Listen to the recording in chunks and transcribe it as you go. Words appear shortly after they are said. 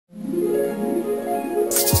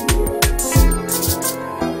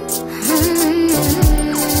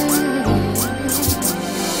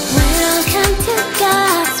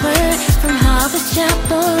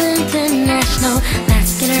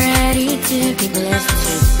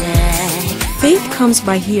Faith comes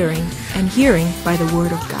by hearing, and hearing by the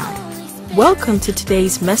Word of God. Welcome to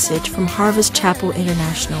today's message from Harvest Chapel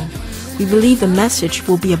International. We believe the message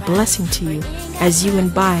will be a blessing to you as you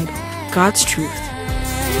imbibe God's truth.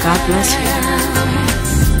 God bless you.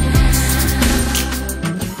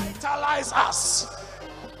 Vitalize us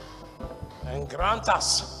and grant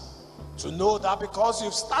us to know that because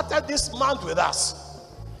you've started this month with us,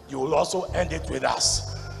 you will also end it with us.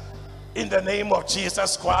 In the name of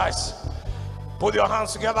Jesus Christ. Put your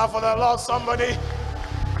hands together for the Lord, somebody.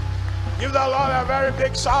 Give the Lord a very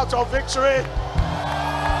big shout of victory.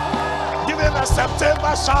 Give him a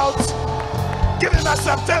September shout. Give him a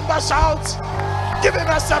September shout. Give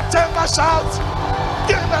him a September shout.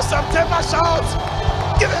 Give him a September shout.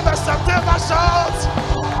 Give him a September shout.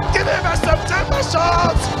 Give him a September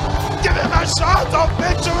shout. Give him a shout of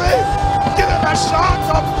victory. Give him a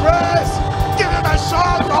shout of praise. Give him a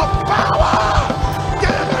shout of power. Give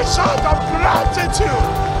him a shout of gratitude.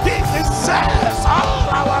 He deserves all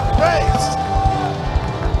our praise.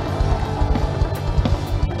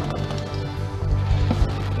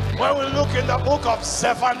 When we look in the book of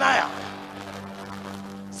Zephaniah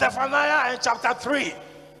in chapter 3,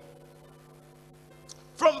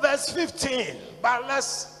 from verse 15, but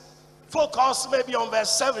let's focus maybe on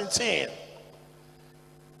verse 17.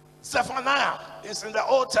 Zephaniah is in the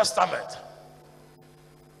Old Testament.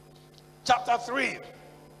 Chapter 3.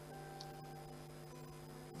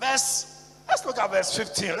 Let's look at verse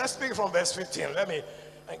 15. Let's speak from verse 15. Let me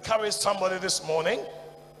encourage somebody this morning.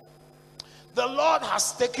 The Lord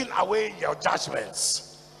has taken away your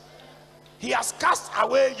judgments. He has cast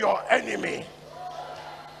away your enemy.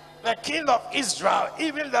 The King of Israel,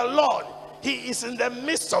 even the Lord, he is in the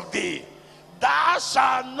midst of thee. Thou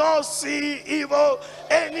shalt not see evil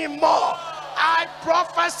anymore. I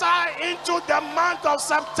prophesy into the month of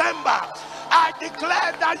September. I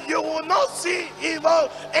declare that you will not see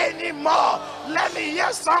evil anymore. Let me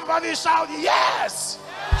hear somebody shout yes.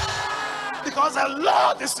 Because the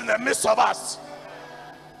Lord is in the midst of us.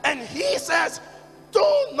 And he says, do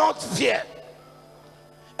not fear.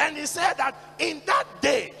 And he said that in that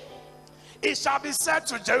day, it shall be said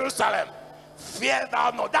to Jerusalem, fear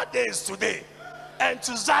thou not. That day is today. And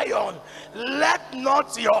to Zion, let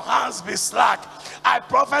not your hands be slack. I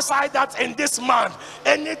prophesy that in this month,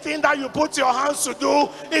 anything that you put your hands to do,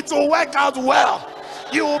 it will work out well.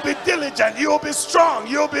 You will be diligent, you will be strong,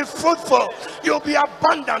 you will be fruitful, you will be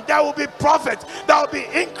abundant, there will be profit, there will be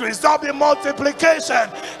increase, there will be multiplication.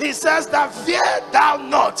 He says that fear thou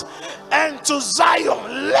not, and to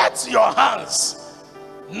Zion let your hands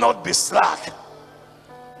not be slack.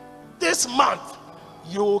 This month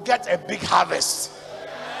you will get a big harvest.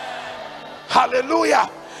 Hallelujah.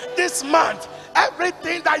 This month,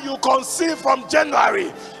 everything that you conceive from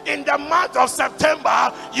January, in the month of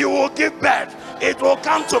September, you will give birth. It will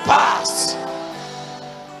come to pass.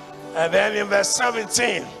 And then in verse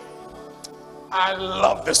 17, I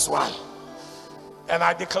love this one. And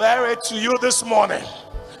I declare it to you this morning,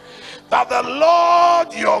 that the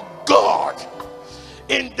Lord your God,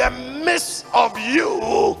 in the midst of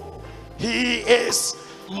you, he is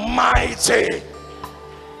mighty.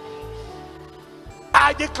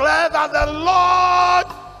 I declare that the Lord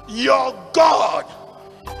your God,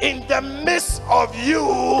 in the midst of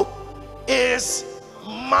you, is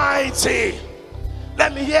mighty.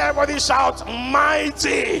 Let me hear everybody shout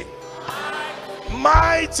mighty.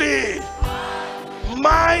 Mighty.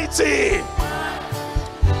 Mighty.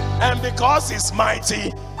 And because he's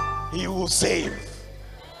mighty, he will save.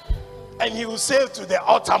 And he will save to the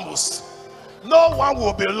uttermost. No one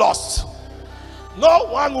will be lost. No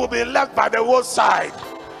one will be left by the roadside.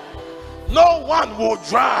 No one will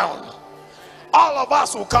drown. All of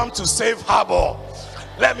us will come to safe harbor.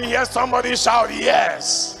 Let me hear somebody shout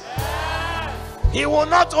yes. He will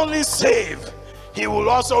not only save, he will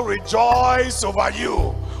also rejoice over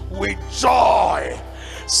you with joy.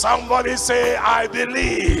 Somebody say, I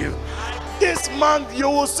believe. This month you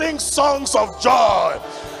will sing songs of joy,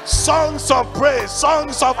 songs of praise,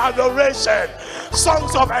 songs of adoration,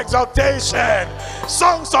 songs of exaltation,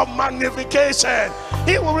 songs of magnification.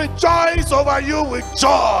 He will rejoice over you with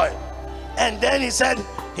joy. And then he said,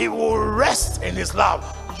 he will rest in his love.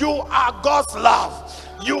 You are God's love.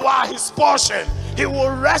 You are his portion. He will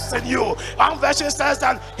rest in you. One version says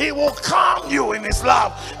that he will calm you in his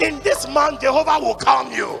love. In this month, Jehovah will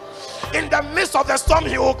calm you. In the midst of the storm,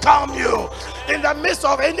 he will calm you. In the midst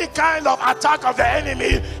of any kind of attack of the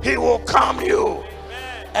enemy, he will calm you.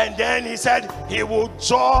 And then he said, he will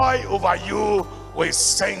joy over you with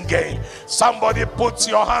singing. Somebody put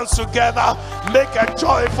your hands together, make a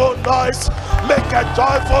joyful noise, make a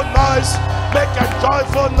joyful noise, Make a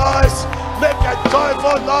joyful noise. Make a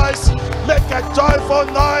joyful noise. Make a joyful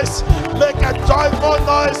noise. Make a joyful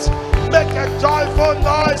noise. Make a joyful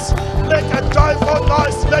noise. Make a joyful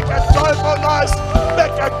noise. Make a joyful noise.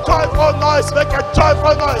 Make a joyful noise. Make a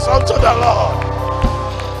joyful noise unto the Lord.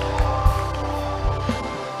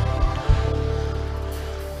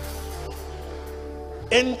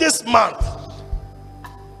 In this month,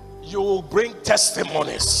 you will bring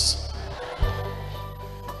testimonies.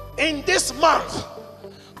 In this month,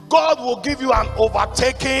 God will give you an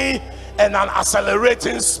overtaking and an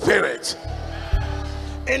accelerating spirit.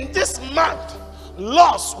 In this month,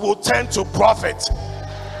 loss will turn to profit.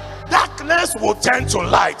 Darkness will turn to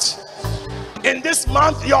light. In this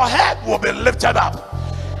month, your head will be lifted up.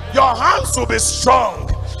 Your hands will be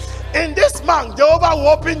strong. In this month, Jehovah will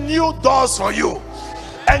open new doors for you.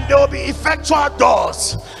 And there will be effectual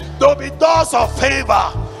doors. There will be doors of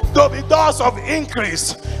favor. There will be doors of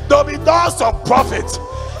increase. There will be doors of profit.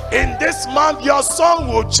 In this month, your song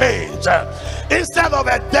will change. Instead of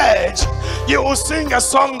a dirge, you will sing a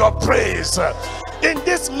song of praise. In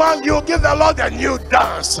this month, you will give the Lord a new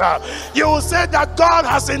dance. You will say that God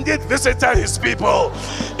has indeed visited his people.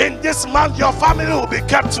 In this month, your family will be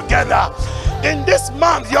kept together. In this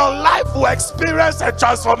month, your life will experience a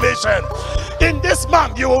transformation. In this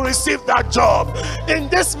month, you will receive that job. In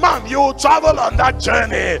this month, you will travel on that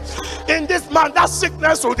journey. In this month, that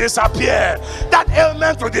sickness will disappear. That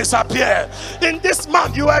ailment will disappear. In this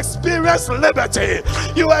month, you will experience liberty.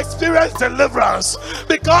 You will experience deliverance.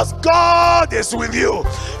 Because God is with you.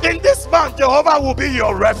 In this month, Jehovah will be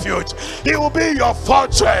your refuge. He will be your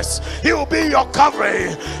fortress. He will be your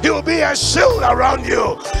covering. He will be a shield around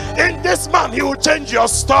you. In this month, He will change your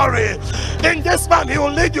story. In this month, He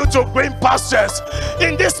will lead you to green pastures.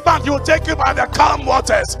 In this month, He will take you by the calm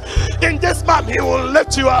waters. In this month, He will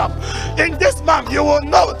lift you up. In this month, you will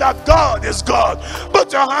know that God is God.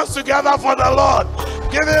 Put your hands together for the Lord.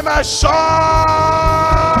 Give Him a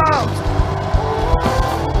shout.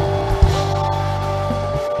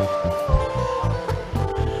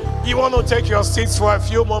 You want to take your seats for a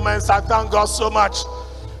few moments. I thank God so much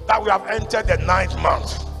that we have entered the 9th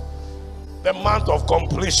month, the month of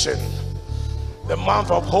completion, the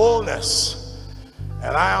month of wholeness.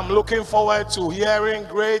 And I am looking forward to hearing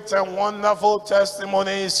great and wonderful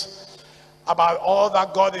testimonies about all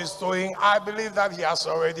that God is doing. I believe that He has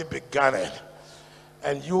already begun it.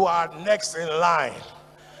 And you are next in line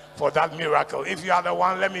for that miracle. If you are the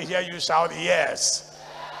one, let me hear you shout yes.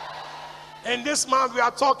 In this month, we are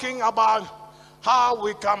talking about how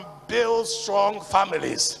we can build strong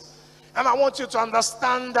families. And I want you to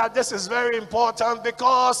understand that this is very important,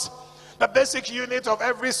 because the basic unit of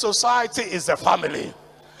every society is the family.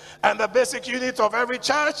 And the basic unit of every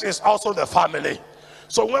church is also the family.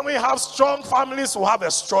 So when we have strong families, we have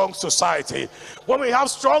a strong society. When we have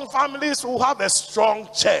strong families, we have a strong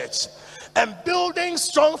church. And building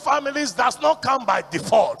strong families does not come by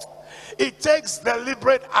default. It takes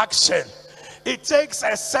deliberate action. It takes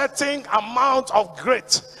a certain amount of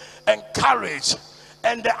grit and courage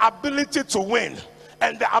and the ability to win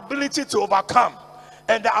and the ability to overcome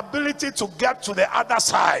and the ability to get to the other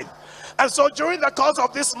side. And so during the course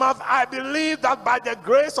of this month, I believe that by the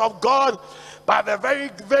grace of God, by the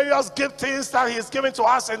very various giftings that He is giving to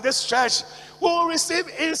us in this church, we will receive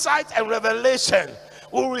insight and revelation.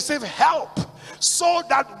 We will receive help so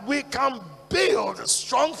that we can build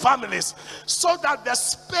strong families, so that the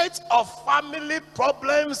spate of family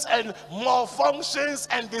problems and malfunctions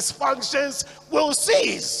and dysfunctions will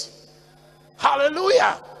cease.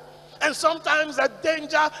 Hallelujah. And sometimes the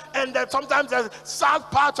danger and sometimes the sad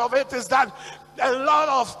part of it is that a lot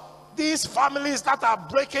of these families that are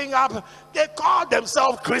breaking up, they call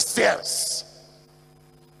themselves Christians.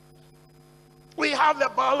 We have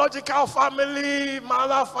the biological family,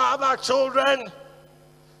 mother, father, children.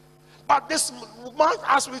 But this month,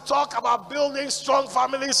 as we talk about building strong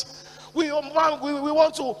families, we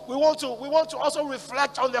want to also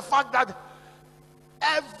reflect on the fact that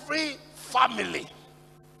every family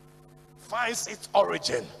finds its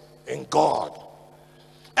origin in God.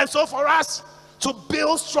 And so for us to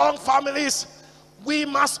build strong families, we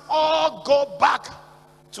must all go back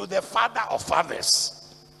to the Father of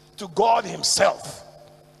fathers, to God Himself.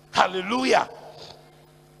 Hallelujah.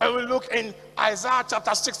 And we look in Isaiah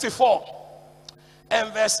chapter 64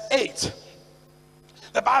 and verse 8.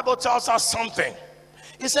 The Bible tells us something.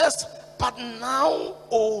 It says, "But now,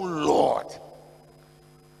 O Lord,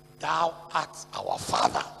 Thou art our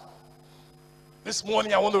Father." This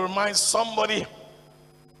morning I want to remind somebody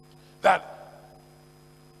that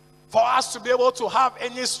for us to be able to have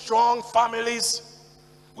any strong families,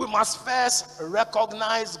 we must first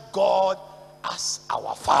recognize God as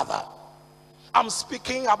our Father. I'm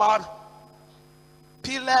speaking about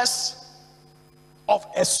pillars of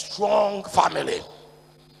a strong family.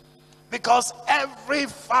 Because every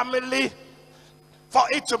family, for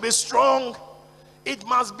it to be strong, it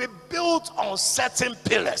must be built on certain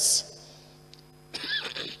pillars.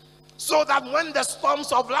 So that when the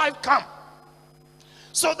storms of life come,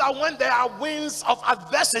 so that when there are winds of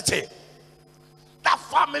adversity, that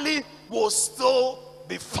family will still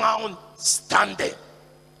be found standing.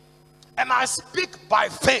 And I speak by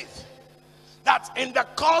faith that in the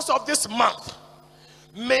course of this month,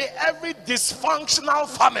 may every dysfunctional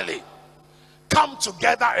family come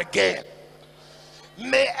together again.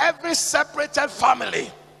 May every separated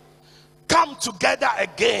family come together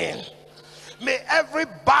again. May every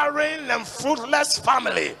barren and fruitless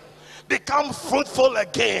family become fruitful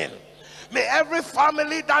again. May every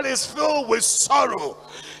family that is filled with sorrow,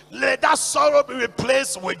 let that sorrow be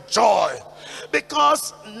replaced with joy.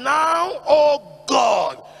 Because now, oh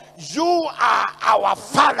God, you are our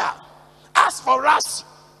Father. As for us,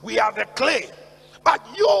 we are the clay, but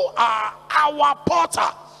you are our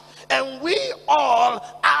potter, and we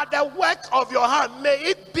all are the work of your hand. May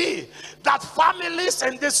it be that families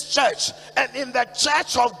in this church and in the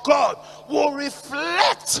church of God will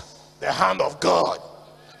reflect the hand of God.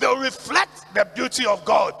 They'll reflect the beauty of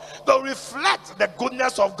God. They'll reflect the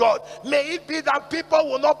goodness of God. May it be that people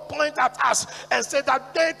will not point at us and say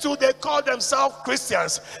that they too, they call themselves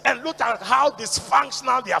Christians, and look at how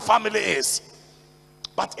dysfunctional their family is.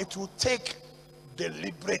 But it will take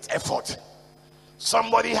deliberate effort.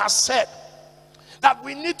 Somebody has said that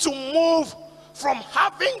we need to move from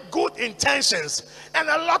having good intentions, and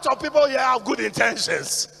a lot of people here have good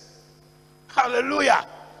intentions. Hallelujah.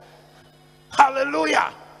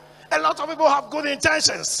 Hallelujah. A lot of people have good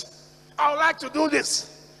intentions. I would like to do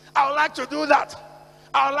this. I would like to do that.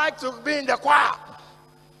 I would like to be in the choir,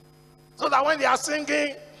 so that when they are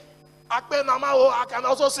singing, I can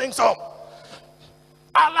also sing some.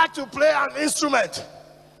 I like to play an instrument,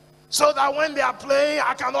 so that when they are playing,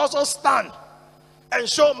 I can also stand and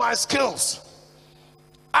show my skills.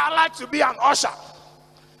 I like to be an usher.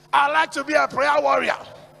 I like to be a prayer warrior.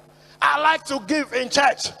 I like to give in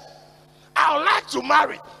church. I like to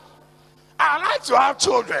marry. I like to have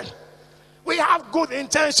children. We have good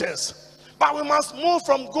intentions, but we must move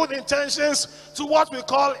from good intentions to what we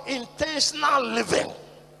call intentional living.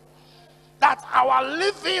 That our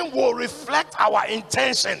living will reflect our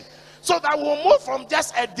intention, so that we'll move from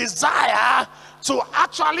just a desire to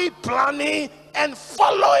actually planning and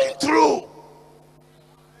following through.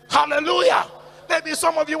 Hallelujah. Maybe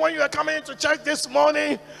some of you, when you were coming into church this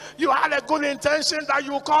morning, you had a good intention that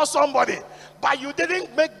you would call somebody, but you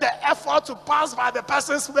didn't make the effort to pass by the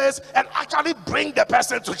person's place and actually bring the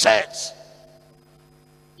person to church.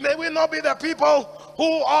 May we not be the people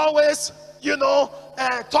who always,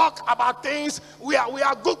 talk about things. We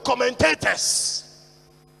are good commentators.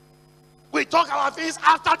 We talk about things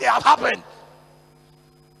after they have happened.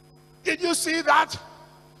 Did you see that?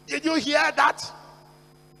 Did you hear that?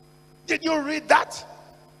 Did you read that?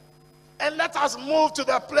 And let us move to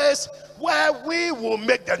the place where we will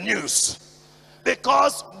make the news,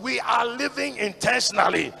 because we are living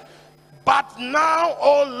intentionally. But now,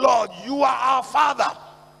 oh Lord, you are our Father.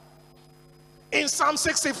 In Psalm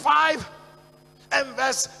 65 and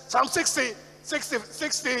Psalm 65,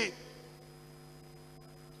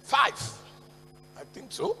 I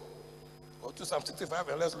think so. Go to Psalm 65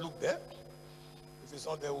 and let's look there. If it's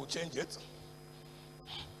not there, we'll change it.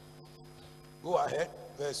 Go ahead,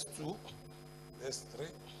 verse 2, verse 3,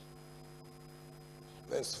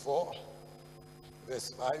 verse 4,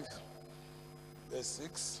 verse 5, verse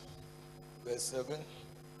 6, verse 7,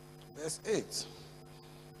 verse 8.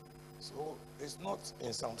 So it's not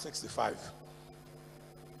in Psalm 65.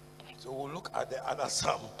 So we'll look at the other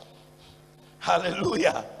Psalm.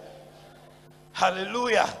 Hallelujah.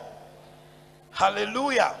 Hallelujah.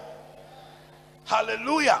 Hallelujah.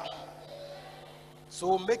 Hallelujah. So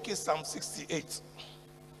we'll make it Psalm 68.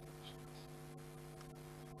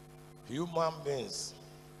 Human beings,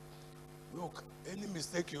 look, any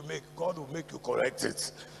mistake you make, God will make you correct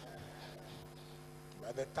it.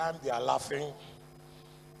 By the time they are laughing,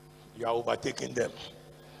 you are overtaking them.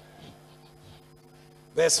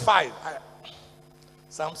 Verse 5,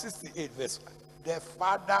 Psalm 68, verse 5. The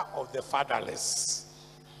father of the fatherless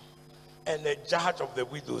and the judge of the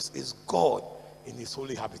widows is God in his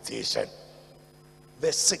holy habitation.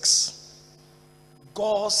 Verse 6,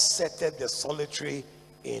 God settled the solitary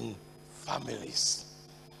in families.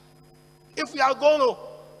 If we are going to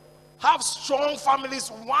have strong families,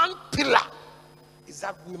 one pillar is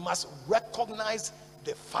that we must recognize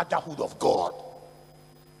the fatherhood of God.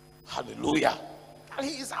 Hallelujah. And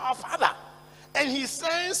he is our father. And he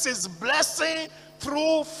sends his blessing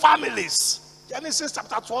through families. Genesis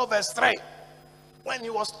chapter 12 verse 3. When he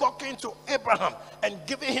was talking to Abraham and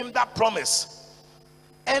giving him that promise.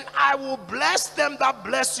 And I will bless them that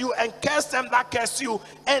bless you and curse them that curse you.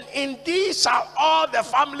 And indeed shall all the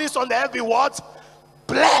families on the earth be what?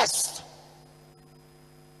 Blessed.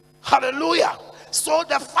 Hallelujah. So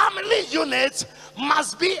the family unit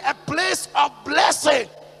must be a place of blessing.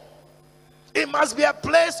 It must be a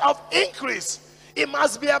place of increase. It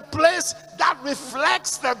must be a place that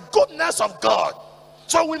reflects the goodness of God.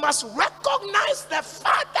 So we must recognize the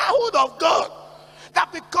fatherhood of God.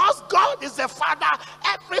 That because God is the father,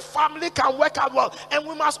 every family can work out well. And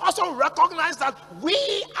we must also recognize that we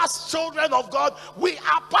as children of God, we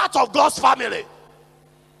are part of God's family.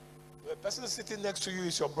 The person sitting next to you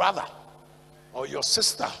is your brother, or your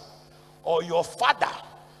sister, or your father,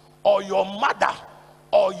 or your mother,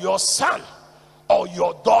 or your son, or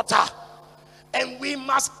your daughter. And we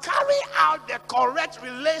must carry out the correct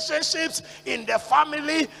relationships in the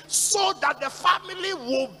family so that the family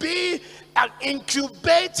will be an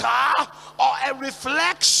incubator or a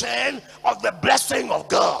reflection of the blessing of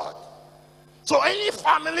God. So any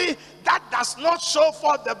family that does not show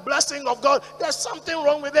forth the blessing of God, there's something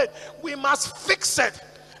wrong with it. We must fix it.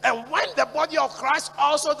 And when the body of Christ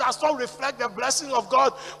also does not reflect the blessing of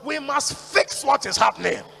God, we must fix what is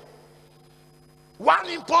happening. One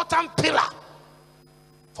important pillar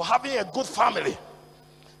for having a good family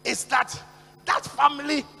is that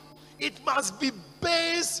family, it must be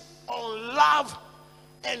based on love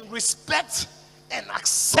and respect and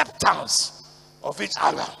acceptance of each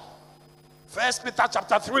other. 1 Peter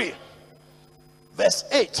chapter 3 verse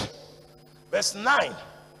 8, verse 9,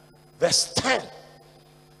 verse 10.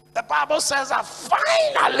 The Bible says that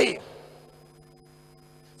finally,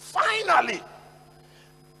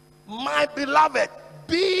 my beloved,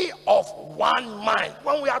 be of one mind.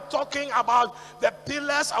 When we are talking about the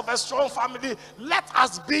pillars of a strong family, let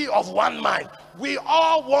us be of one mind. We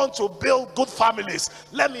all want to build good families.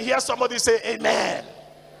 Let me hear somebody say amen.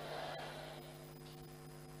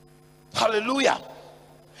 Hallelujah.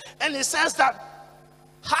 And he says that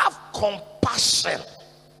have compassion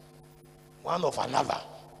one of another.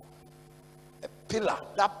 A pillar,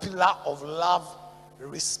 that pillar of love,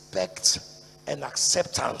 respect, and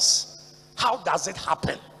acceptance. How does it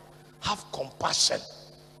happen? Have compassion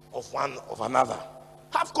of one of another.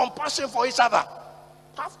 Have compassion for each other.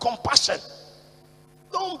 Have compassion.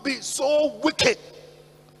 Don't be so wicked.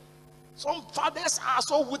 Some fathers are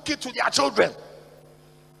so wicked to their children.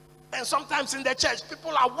 And sometimes in the church,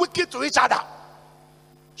 people are wicked to each other.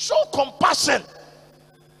 Show compassion.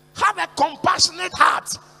 Have a compassionate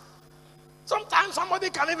heart. Sometimes somebody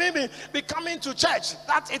can even be coming to church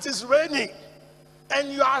that it is raining.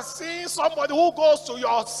 And you are seeing somebody who goes to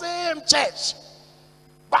your same church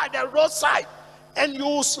by the roadside, and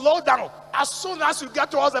you slow down. As soon as you get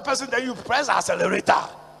towards the person, then you press the accelerator.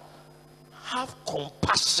 Have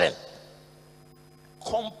compassion.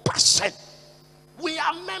 Compassion. We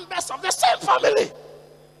are members of the same family.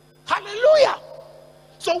 Hallelujah.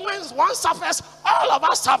 So when one suffers, all of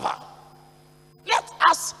us suffer. Let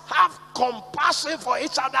us have compassion for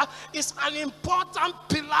each other. It's an important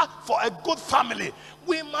pillar for a good family.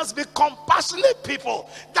 We must be compassionate people.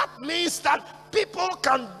 That means that people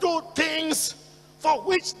can do things for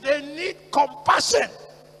which they need compassion.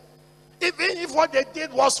 Even if what they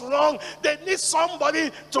did was wrong, they need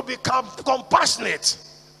somebody to become compassionate.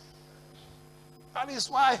 That is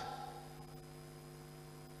why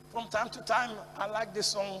from time to time I like this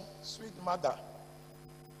song, Sweet Mother.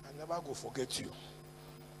 I never go forget you.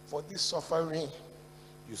 For this suffering,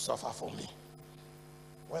 you suffer for me.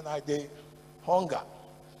 When I did hunger,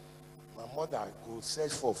 my mother go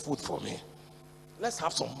search for food for me. Let's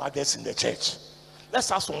have some mothers in the church. Let's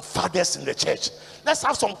have some fathers in the church. Let's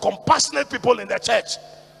have some compassionate people in the church.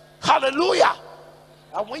 Hallelujah.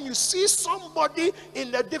 And when you see somebody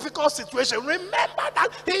in a difficult situation, remember that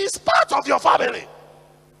he is part of your family.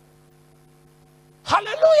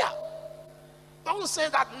 Hallelujah. Don't say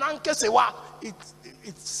that Nanke Sewa,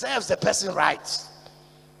 it serves the person right.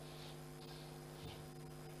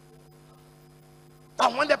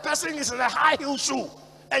 And when the person is in a high heel shoe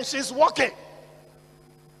and she's walking,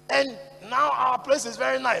 and now our place is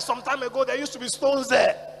very nice. Some time ago there used to be stones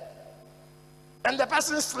there, and the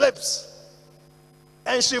person slips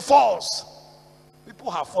and she falls. People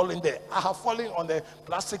have fallen there. I have fallen on the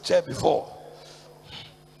plastic chair before,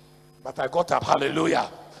 but I got up. Hallelujah.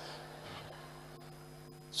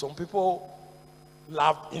 Some people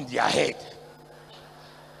laugh in their head.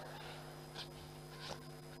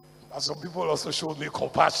 But some people also showed me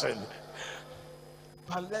compassion.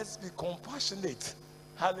 But let's be compassionate.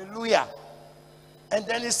 Hallelujah. And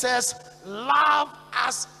then it says, love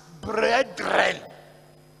as brethren.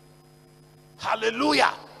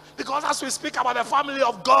 Hallelujah. Because as we speak about the family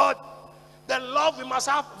of God, the love we must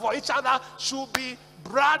have for each other should be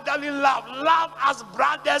brotherly love. Love as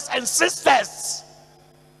brothers and sisters.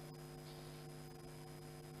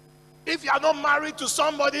 If you are not married to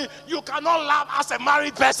somebody, you cannot love as a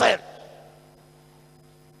married person.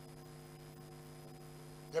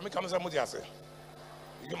 Let me come and say,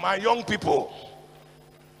 my young people.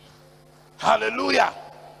 Hallelujah.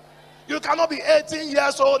 You cannot be 18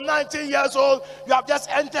 years old, 19 years old. You have just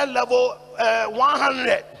entered level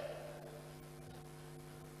 100.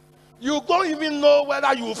 You don't even know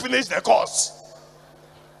whether you will finish the course.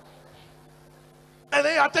 And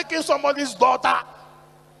then you are taking somebody's daughter.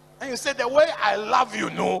 And you say, the way I love you,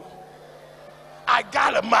 no, I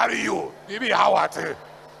gotta marry you. Maybe how I tell.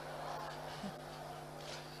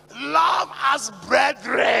 Love as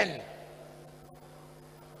brethren.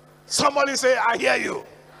 Somebody say, I hear you.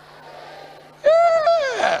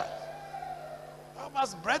 Yeah. Love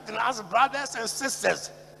as brethren, as brothers and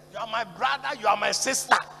sisters. You are my brother, you are my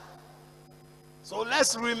sister. So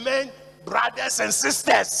let's remain brothers and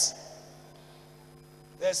sisters.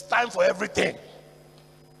 There's time for everything.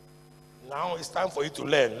 Now it's time for you to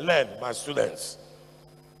learn. Learn, my students.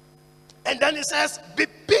 And then it says, be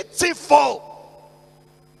pitiful.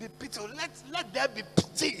 Be pitiful. Let there be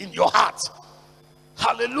pity in your heart.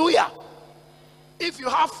 Hallelujah. If you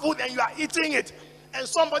have food and you are eating it, and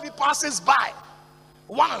somebody passes by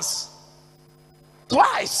once,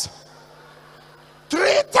 twice,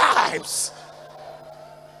 3 times,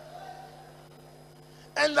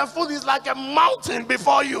 and the food is like a mountain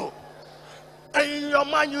before you, and in your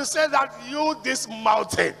mind you say that you, this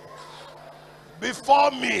mountain,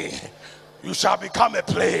 before me, you shall become a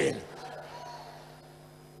plain.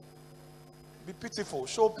 Be pitiful,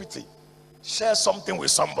 show pity, share something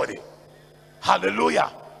with somebody.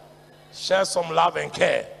 Hallelujah. Share some love and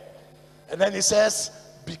care. And then he says,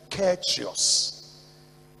 be courteous.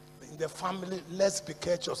 In the family, let's be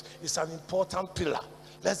courteous. It's an important pillar.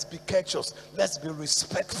 Let's be courteous. Let's be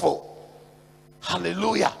respectful.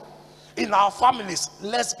 Hallelujah. In our families,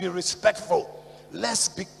 let's be respectful. Let's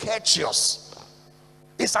be courteous.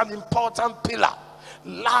 It's an important pillar.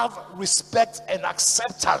 Love, respect, and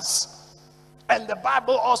acceptance. And the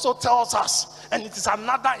Bible also tells us, and it is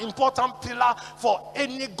another important pillar for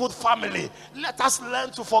any good family, let us learn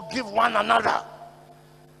to forgive one another.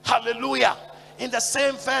 Hallelujah. In the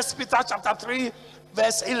same First Peter chapter 3,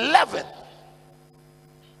 verse 11.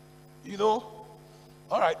 You know,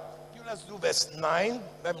 all right, let's do verse 9.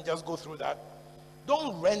 Let me just go through that.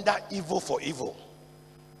 Don't render evil for evil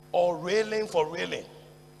or railing for railing,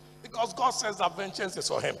 because God says that vengeance is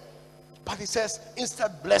for him. But he says,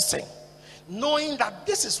 instead blessing, knowing that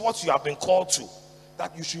this is what you have been called to,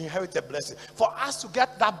 that you should inherit a blessing. For us to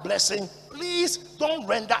get that blessing, please don't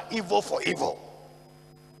render evil for evil.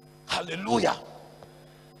 Hallelujah.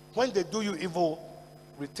 When they do you evil,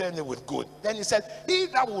 return it with good. Then he said, he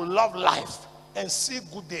that will love life and see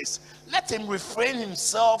good days, let him refrain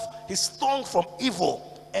himself, his tongue from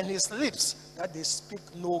evil, and his lips that they speak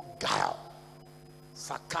no guile.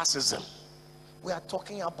 Sarcasm. We are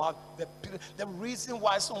talking about the reason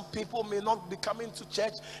why some people may not be coming to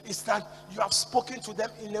church is that you have spoken to them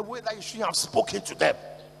in a way that you shouldn't have spoken to them.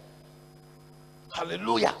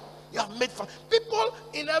 Hallelujah. You have made fun. People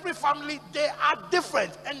in every family, they are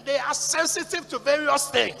different and they are sensitive to various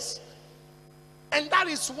things. And that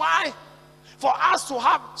is why, for us to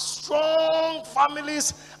have strong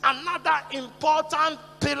families, another important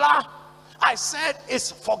pillar, I said,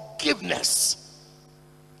 is forgiveness.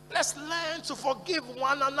 Let's learn to forgive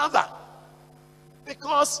one another,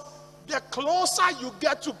 because the closer you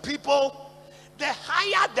get to people, the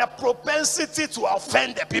higher the propensity to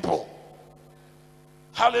offend the people.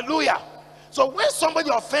 Hallelujah. So when somebody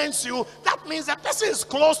offends you, that means the person is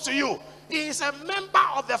close to you. He is a member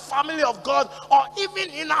of the family of God. Or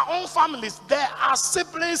even in our own families, there are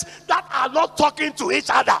siblings that are not talking to each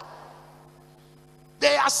other.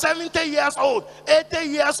 They are 70 years old, 80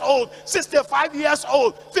 years old, 65 years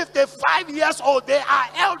old, 55 years old. They are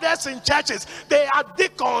elders in churches. They are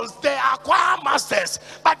deacons. They are choir masters.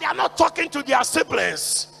 But they are not talking to their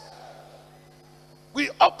siblings. We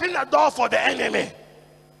open the door for the enemy.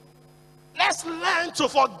 Let's learn to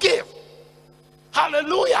forgive.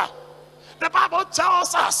 Hallelujah. The Bible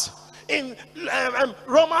tells us in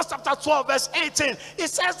Romans chapter 12, verse 18, it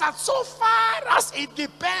says that so far as it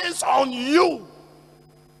depends on you,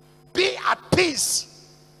 be at peace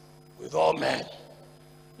with all men.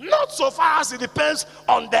 Not so far as it depends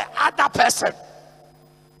on the other person.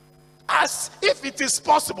 As if it is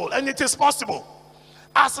possible, and it is possible.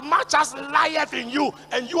 As much as lieth in you,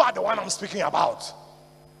 and you are the one I'm speaking about.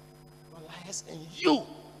 What lieth in you.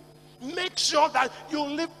 Make sure that you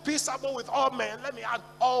live peaceable with all men. Let me add,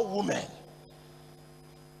 all women.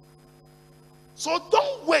 So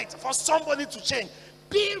don't wait for somebody to change.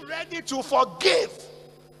 Be ready to forgive.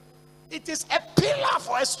 It is a pillar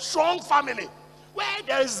for a strong family. Where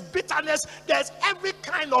there is bitterness, there's every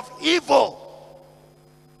kind of evil.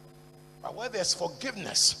 But where there's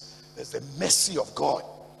forgiveness, there's the mercy of God.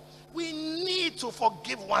 We need to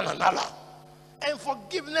forgive one another. And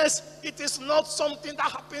forgiveness, it is not something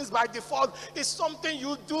that happens by default. It's something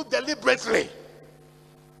you do deliberately.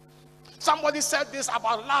 Somebody said this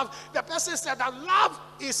about love. The person said that love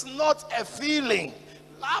is not a feeling.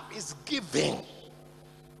 Love is giving.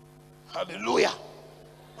 Hallelujah.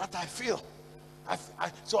 What I feel.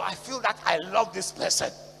 So I feel that I love this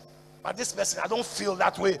person. But this person, I don't feel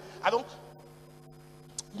that way. I don't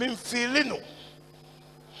mean feeling.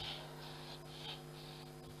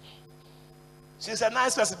 She's a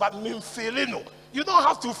nice person, but mean feeling. You don't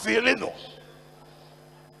have to feel it.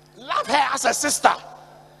 Love her as a sister.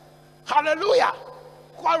 Hallelujah.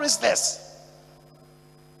 What is this?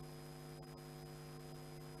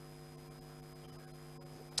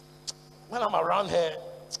 When I'm around her,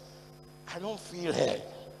 I don't feel her.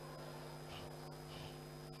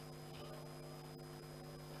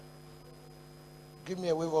 Give me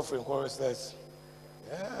a wave offering. What is this?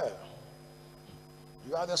 Yeah.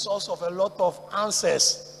 You are the source of a lot of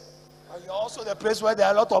answers. And you're also the place where there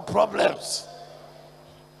are a lot of problems.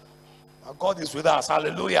 And God is with us.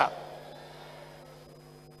 Hallelujah.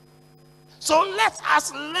 So let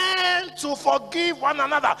us learn to forgive one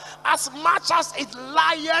another as much as it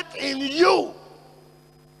lieth in you.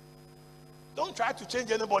 Don't try to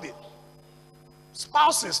change anybody.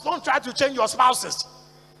 Spouses, don't try to change your spouses.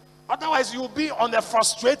 Otherwise, you'll be on a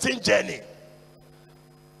frustrating journey.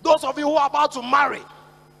 Those of you who are about to marry,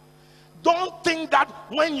 don't think that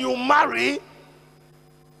when you marry,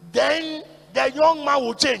 then the young man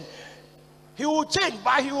will change. He will change,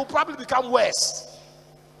 but he will probably become worse.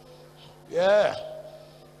 Yeah.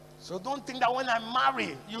 So don't think that when I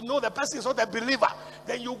marry, you know the person is not a believer.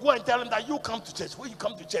 Then you go and tell him that you come to church. When you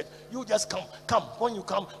come to church, you just come. Come. When you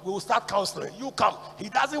come, we will start counseling. You come. He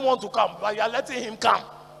doesn't want to come, but you are letting him come.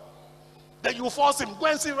 Then you force him. Go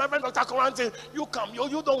and see Reverend Dr. Korantin. You come.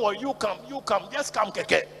 You don't worry. You come. You come. Just come,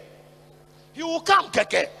 Keke. He will come,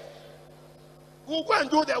 Keke. We'll go and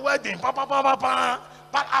do the wedding. Pa, pa, pa, pa, pa.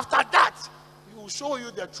 But after that, he will show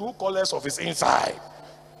you the true colors of his inside.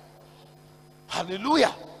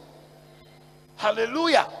 Hallelujah.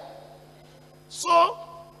 Hallelujah. So,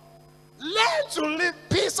 learn to live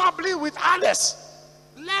peaceably with others.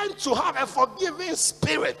 Learn to have a forgiving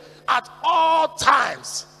spirit at all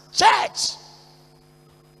times. Church,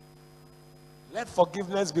 let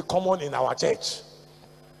forgiveness be common in our church.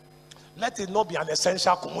 Let it not be an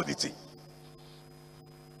essential commodity.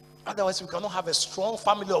 Otherwise, we cannot have a strong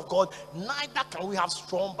family of God. Neither can we have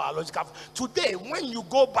strong biological. Today, when you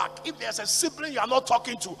go back, if there's a sibling you are not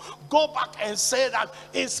talking to, go back and say that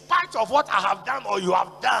in spite of what I have done or you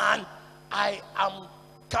have done, I am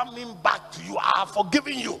coming back to you. I have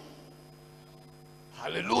forgiven you.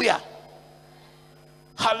 Hallelujah.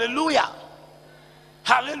 Hallelujah.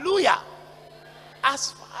 Hallelujah.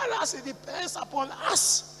 As far as it depends upon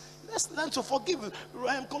us, let's learn to forgive.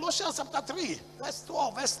 Colossians chapter 3, verse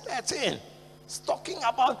 12, verse 13. It's talking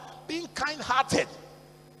about being kind-hearted,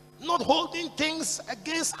 not holding things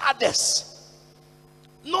against others,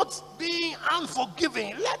 not being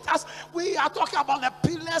unforgiving. We are talking about the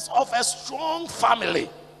pillars of a strong family.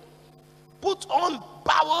 Put on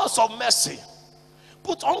bowels of mercy,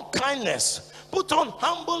 put on kindness, put on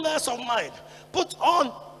humbleness of mind, put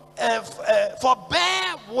on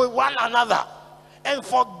forbear with one another, and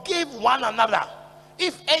forgive one another.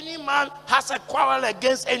 If any man has a quarrel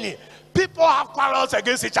against any, people have quarrels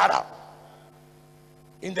against each other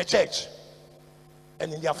in the church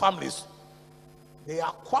and in their families. They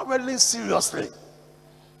are quarreling seriously.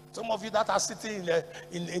 Some of you that are sitting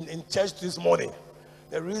in church this morning,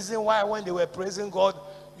 the reason why when they were praising God,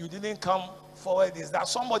 you didn't come forward is that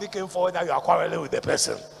somebody came forward that you are quarreling with the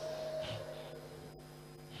person.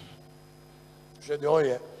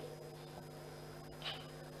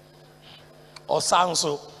 Or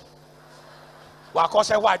Sanso.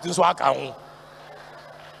 Wakoshe white is wakaun.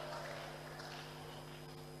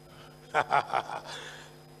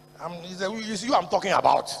 You see who I'm talking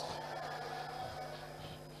about.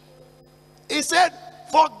 He said,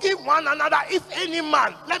 forgive one another if any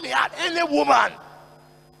man, let me add, any woman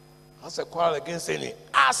has a quarrel against any.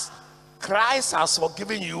 As Christ has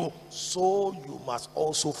forgiven you, so you must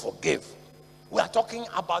also forgive. We are talking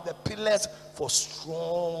about the pillars for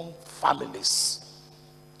strong families.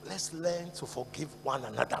 Let's learn to forgive one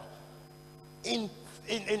another. In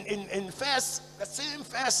the same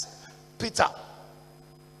first Peter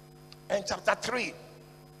and chapter 3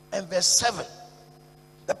 and verse 7,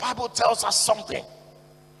 the Bible tells us something.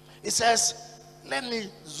 It says, let me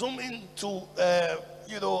zoom into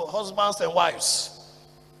husbands and wives.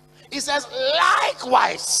 It says,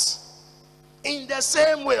 likewise, in the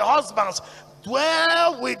same way, husbands,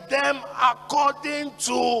 dwell with them according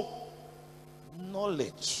to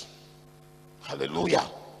knowledge. Hallelujah.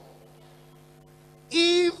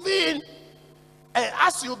 Even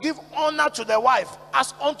as you give honor to the wife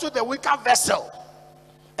as unto the weaker vessel,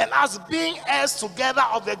 and as being heirs together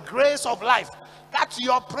of the grace of life, that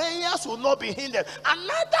your prayers will not be hindered.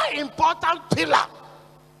 Another important pillar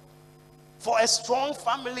for a strong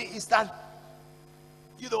family is that,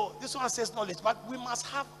 this one says knowledge, but we must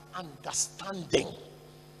have understanding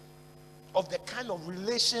of the kind of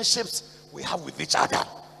relationships we have with each other.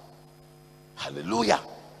 Hallelujah.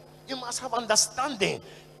 You must have understanding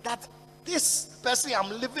that this person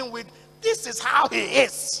I'm living with, this is how he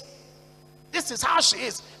is, this is how she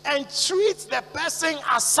is, and treat the person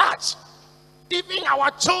as such. Even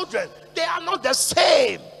our children, they are not the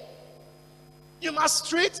same. You must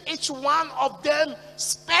treat each one of them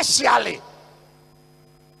specially.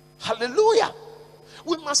 Hallelujah.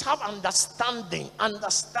 We must have understanding. I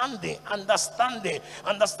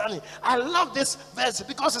love this verse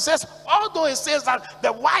because it says, although it says that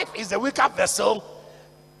the wife is the weaker vessel,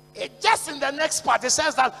 it just in the next part it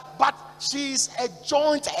says that, but she is a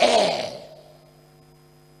joint heir.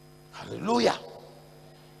 Hallelujah.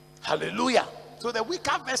 Hallelujah. So the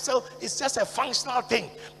weaker vessel is just a functional thing,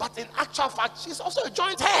 but in actual fact, she's also a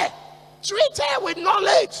joint heir. Treat her with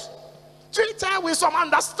knowledge. Treat her with some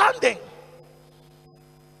understanding.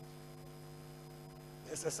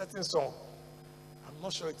 There's a certain song. I'm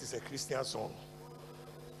not sure it is a Christian song,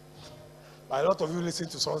 but a lot of you listen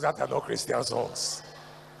to songs that are not Christian songs.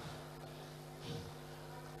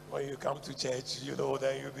 When you come to church,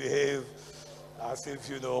 then you behave as if,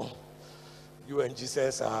 you and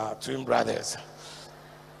Jesus are twin brothers.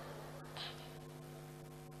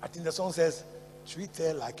 I think the song says, treat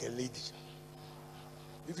her like a lady.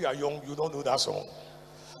 If you are young, you don't know that song.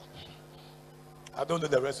 I don't know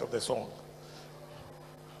the rest of the song.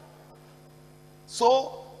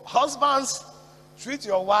 So, husbands, treat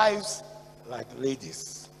your wives like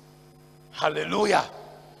ladies. Hallelujah.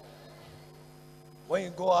 When you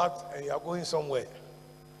go out and you are going somewhere,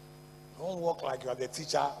 don't walk like you are the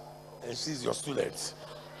teacher and she's your student.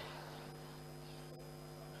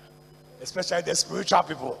 Especially the spiritual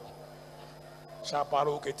people. I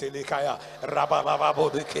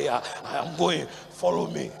am going, follow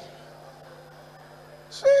me.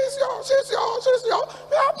 She's your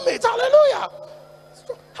helpmate. Hallelujah.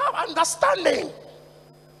 Have understanding.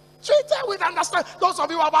 Treat her with understanding. Those of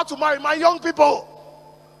you who are about to marry, my young people,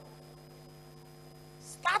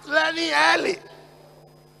 start learning early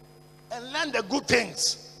and learn the good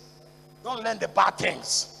things. Don't learn the bad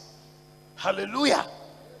things. Hallelujah.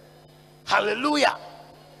 Hallelujah.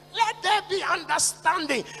 Let there be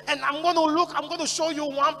understanding. And I'm going to show you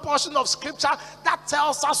one portion of scripture that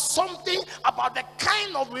tells us something about the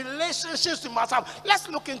kind of relationships we must have. Let's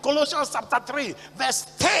look in Colossians chapter 3, verse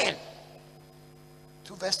 10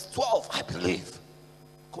 to verse 12, I believe.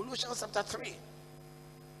 Colossians chapter 3.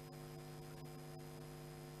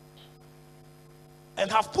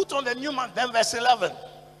 And have put on the new man, then verse 11.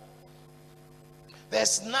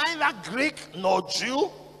 There's neither Greek nor Jew.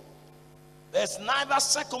 There's neither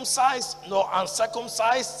circumcised nor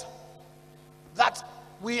uncircumcised. That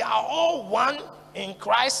we are all one in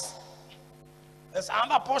Christ. There's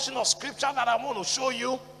another portion of scripture that I want to show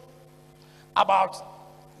you about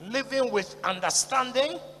living with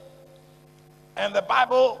understanding. And the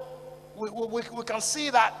Bible, we can see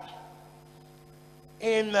that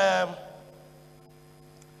in...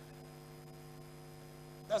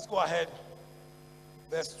 let's go ahead.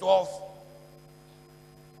 Verse 12.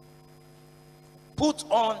 Put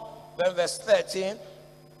on, then verse 13.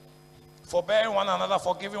 Forbearing one another,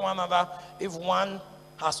 forgiving one another, if one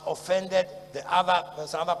has offended the other.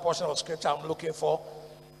 There's another portion of scripture I'm looking for.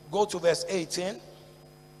 Go to verse 18.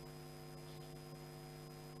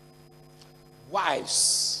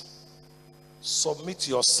 Wives, submit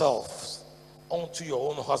yourselves unto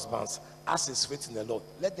your own husbands as is fit in the Lord.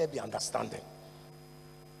 Let there be understanding.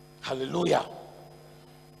 Hallelujah.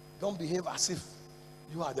 Don't behave as if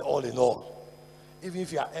you are the all in all, even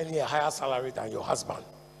if you are earning a higher salary than your husband.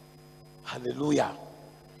 Hallelujah.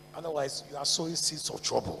 Otherwise, you are sowing seeds of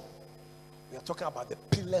trouble. We are talking about the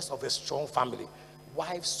pillars of a strong family.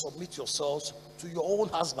 Wives, submit yourselves to your own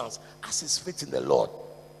husbands as is fit in the Lord.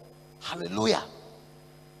 Hallelujah.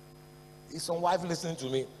 Is some wife listening to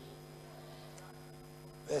me?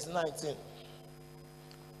 Verse 19.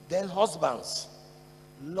 Then husbands,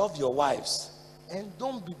 love your wives and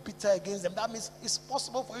don't be bitter against them. That means it's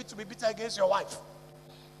possible for you to be bitter against your wife.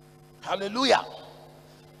 Hallelujah.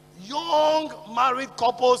 Young married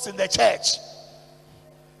couples in the church,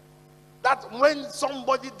 that when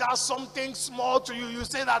somebody does something small to you, you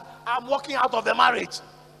say that I'm walking out of the marriage.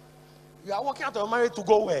 You are walking out of the marriage to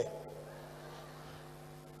go where?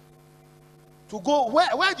 To go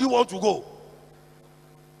where? Where do you want to go?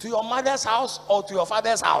 To your mother's house or to your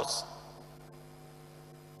father's house?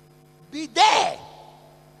 Be there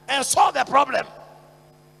and solve the problem.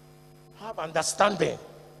 Have understanding.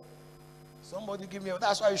 Somebody give me,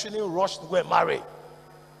 that's why you shouldn't rush to go and marry.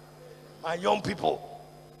 My young people.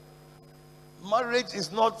 Marriage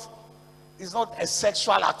is not a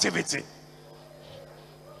sexual activity.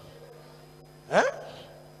 Huh?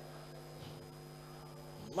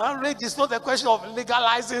 Marriage is not a question of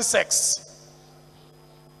legalizing sex.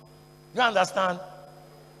 You understand?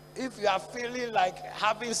 If you are feeling like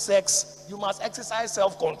having sex, you must exercise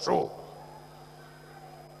self-control.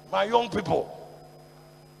 My young people.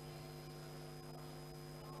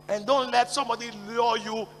 And don't let somebody lure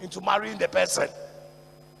you into marrying the person.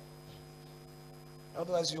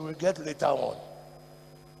 Otherwise, you will regret later on.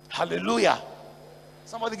 Hallelujah.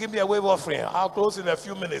 Somebody give me a wave offering. I'll close in a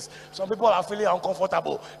few minutes. Some people are feeling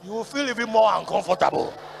uncomfortable. You will feel even more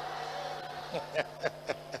uncomfortable.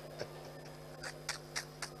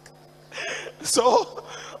 So,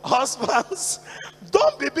 husbands,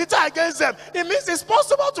 don't be bitter against them. It means it's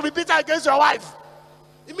possible to be bitter against your wife.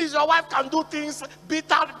 It means your wife can do things,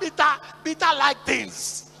 bitter like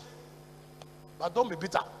things. But don't be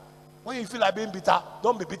bitter. When you feel like being bitter,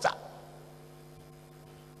 don't be bitter.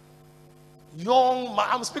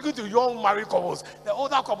 I'm speaking to young married couples. The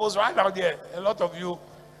older couples right out there, a lot of you.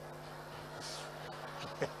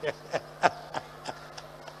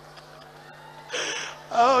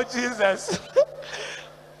 Oh, Jesus.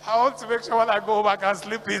 I want to make sure when I go home I can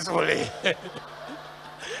sleep peacefully.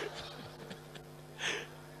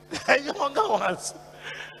 The younger ones,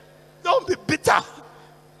 don't be bitter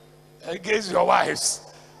against your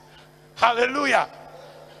wives. Hallelujah.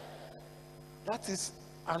 That is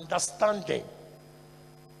understanding.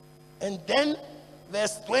 And then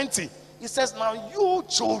verse 20, it says, now you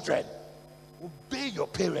children, obey your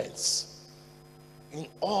parents in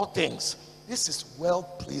all things. This is well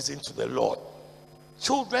pleasing to the Lord.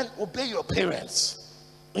 Children, obey your parents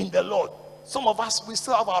in the Lord. Some of us, we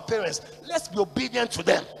still have our parents. Let's be obedient to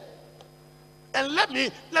them. And let me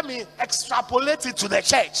extrapolate it to the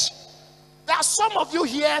church. There are some of you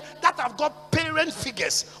here that have got parent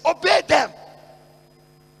figures. Obey them.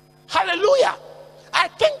 Hallelujah. I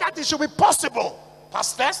think that it should be possible,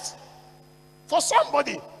 pastors, for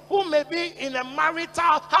somebody who may be in have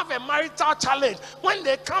a marital challenge, when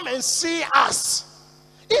they come and see us,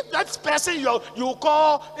 if that person you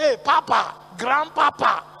call, hey, papa,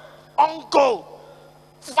 grandpapa, uncle,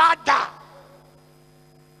 father,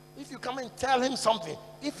 if you come and tell him something,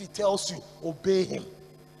 if he tells you, obey him.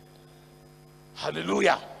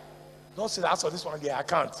 Hallelujah. Don't say that's for this one. Yeah, I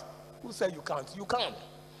can't. Who said you can't? You can.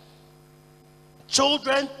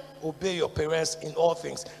 Children, obey your parents in all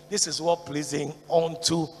things. This is what pleasing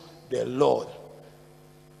unto the Lord.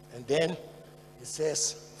 And then it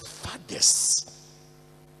says, fathers.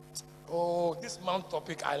 Oh, this month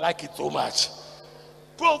topic, I like it so much.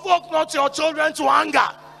 Provoke not your children to anger,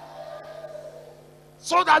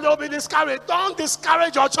 so that they'll be discouraged. Don't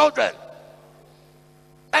discourage your children.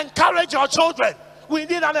 Encourage your children. We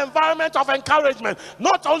need an environment of encouragement,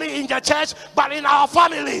 not only in the church, but in our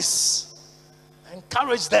families.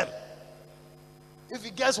 Encourage them. If he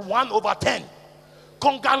gets 1/10,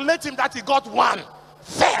 congratulate him that he got 1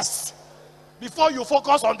 first, before you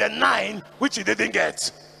focus on the 9 which he didn't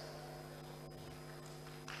get.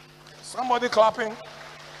 Somebody clapping. I'm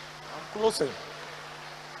closing.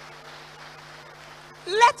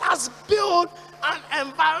 Let us build an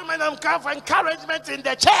environment of encouragement in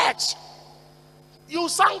the church. You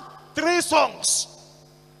sang 3 songs.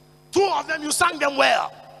 2 of them, you sang them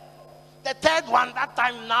well. The 3rd one, that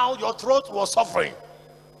time now, your throat was suffering.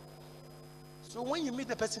 So when you meet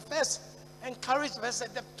the person, first, encourage the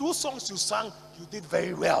person. The 2 songs you sang, you did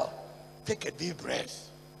very well. Take a deep breath.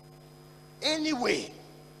 Anyway,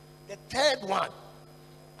 the 3rd one,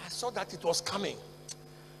 I saw that it was coming.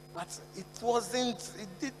 But it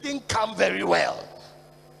didn't come very well.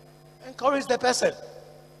 Encourage the person.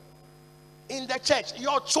 In the church,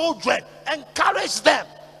 your children, encourage them.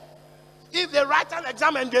 If they write an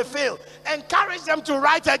exam and they fail, encourage them to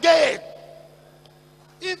write again.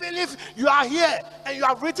 Even if you are here and you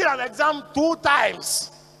have written an exam 2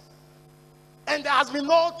 times and there has been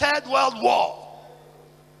no Third World War,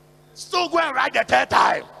 still go and write the 3rd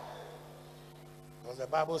time. Because the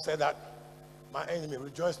Bible said that my enemy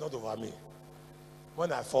rejoice not over me.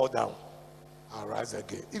 When I fall down, I'll rise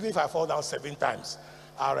again. Even if I fall down 7 times,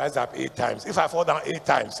 I'll rise up 8 times. If I fall down 8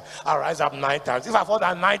 times, I'll rise up 9 times. If I fall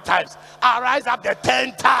down 9 times, I'll rise up the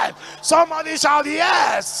 10th time. Somebody shout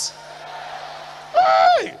yes.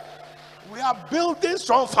 Hey, we are building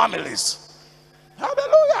strong families.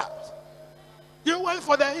 Hallelujah. You went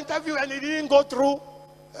for the interview and it didn't go through.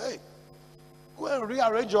 Hey, go and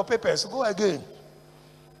rearrange your papers. Go again.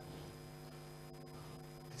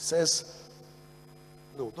 He says,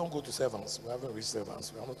 no, don't go to servants. We haven't reached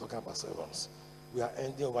servants. We are not talking about servants. We are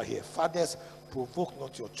ending over here. Fathers, provoke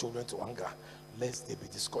not your children to anger, lest they be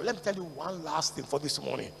discouraged. Let me tell you one last thing for this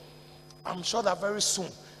morning. I'm sure that very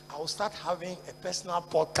soon I will start having a personal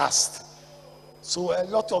podcast. So a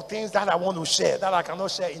lot of things that I want to share that I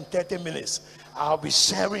cannot share in 30 minutes, I'll be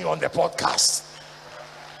sharing on the podcast.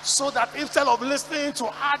 So that instead of listening to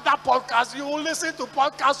other podcasts, you will listen to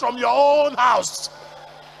podcasts from your own house.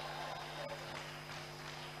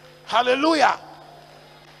 Hallelujah.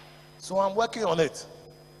 So I'm working on it.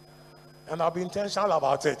 And I'll be intentional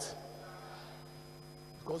about it.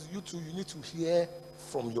 Because you too, you need to hear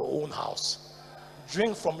from your own house.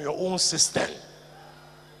 Drink from your own system.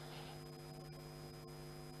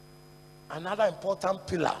 Another important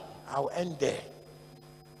pillar, I'll end there,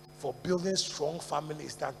 for building strong families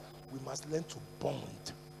is that we must learn to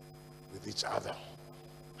bond with each other.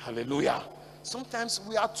 Hallelujah. Sometimes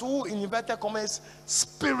we are too, in inverted commas,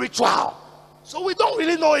 spiritual. So we don't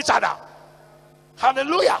really know each other.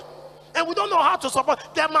 Hallelujah. And we don't know how to support.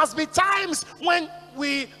 There must be times when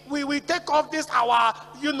we take off this our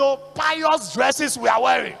pious dresses we are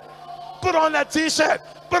wearing. Put on a t-shirt,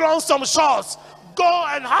 put on some shorts, go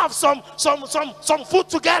and have some food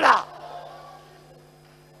together.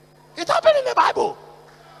 It happened in the Bible.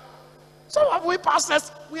 Some of we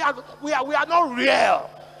pastors, we are not real.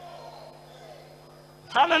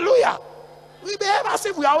 Hallelujah. We behave as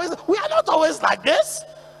if we are not always like this.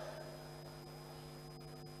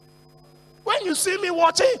 When you see me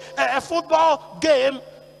watching a football game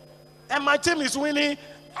and my team is winning,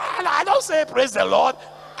 I don't say praise the Lord.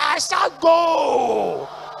 I shall go.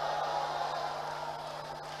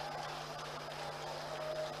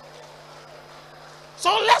 So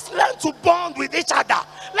let's learn to bond with each other.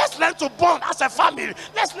 Let's learn to bond as a family.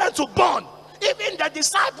 Let's learn to bond. Even the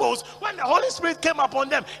disciples, when the Holy Spirit came upon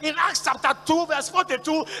them, in Acts chapter 2, verse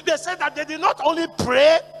 42, they said that they did not only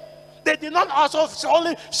pray, they did not also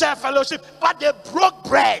only share fellowship, but they broke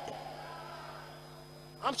bread.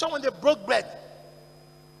 I'm sure when they broke bread,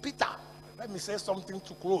 Peter, let me say something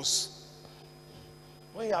to close.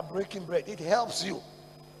 When you are breaking bread, it helps you.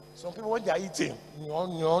 Some people, when they are eating,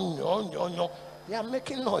 they are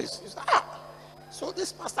making noise. It's, so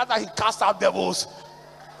this pastor that he casts out devils,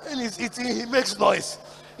 and he's eating, he makes noise.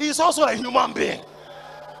 He's also a human being.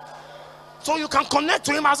 So you can connect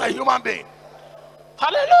to him as a human being.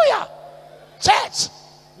 Hallelujah. Church,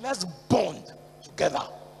 let's bond together.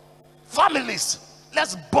 Families,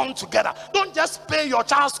 let's bond together. Don't just pay your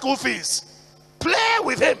child's school fees. Play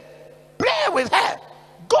with him. Play with her.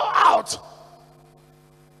 Go out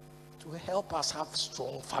to help us have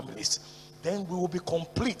strong families. Then we will be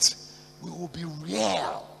complete. We will be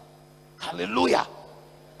real. Hallelujah.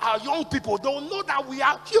 Our young people don't know that we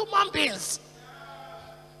are human beings.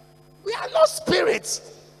 We are not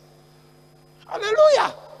spirits.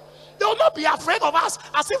 Hallelujah. They will not be afraid of us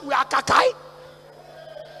as if we are kakai.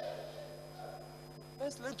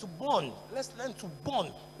 Let's learn to bond. Let's learn to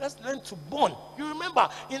bond. Let's learn to bond. You remember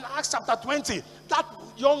in Acts chapter 20, that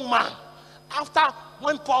young man, after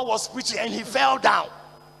when Paul was preaching and he fell down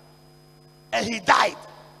and he died.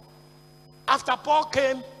 After Paul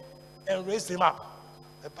came and raised him up,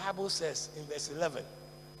 the Bible says in verse 11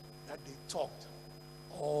 that they talked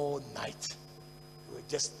all night. They were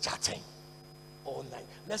just chatting all night.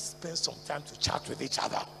 Let's spend some time to chat with each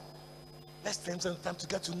other. Let's spend some time to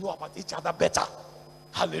get to know about each other better.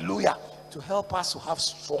 Hallelujah. To help us to have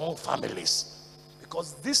strong families.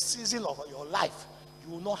 Because this season of your life,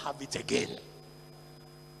 you will not have it again.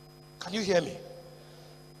 Can you hear me?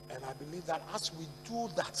 And I believe that as we do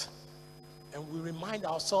that, and we remind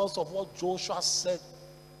ourselves of what Joshua said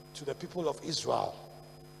to the people of Israel,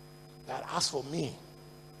 that as for me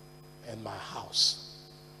and my house,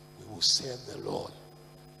 we will serve the Lord.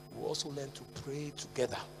 We also learn to pray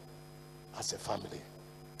together as a family.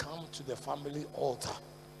 Come to the family altar.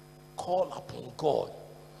 Call upon God.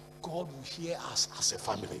 God will hear us as a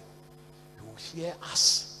family. He will hear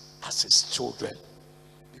us as his children.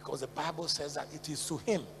 Because the Bible says that it is to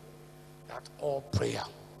him that all prayer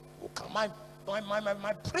will come. My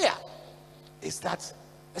prayer is that,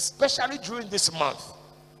 especially during this month,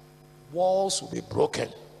 walls will be broken.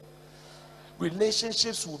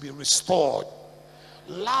 Relationships will be restored.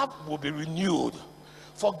 Love will be renewed.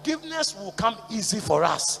 Forgiveness will come easy for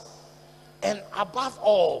us. And above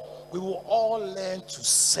all, we will all learn to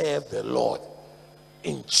serve the Lord.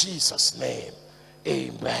 In Jesus' name,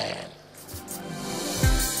 amen.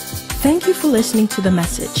 Thank you for listening to the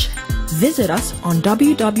message. Visit us on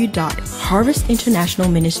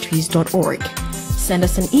www.harvestinternationalministries.org. Send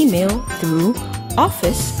us an email through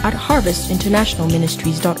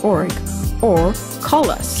office@harvestinternationalministries.org or call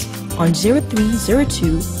us on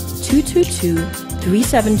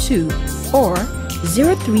 0302-222-372 or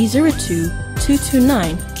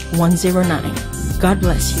 0302-229-109. God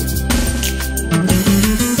bless you.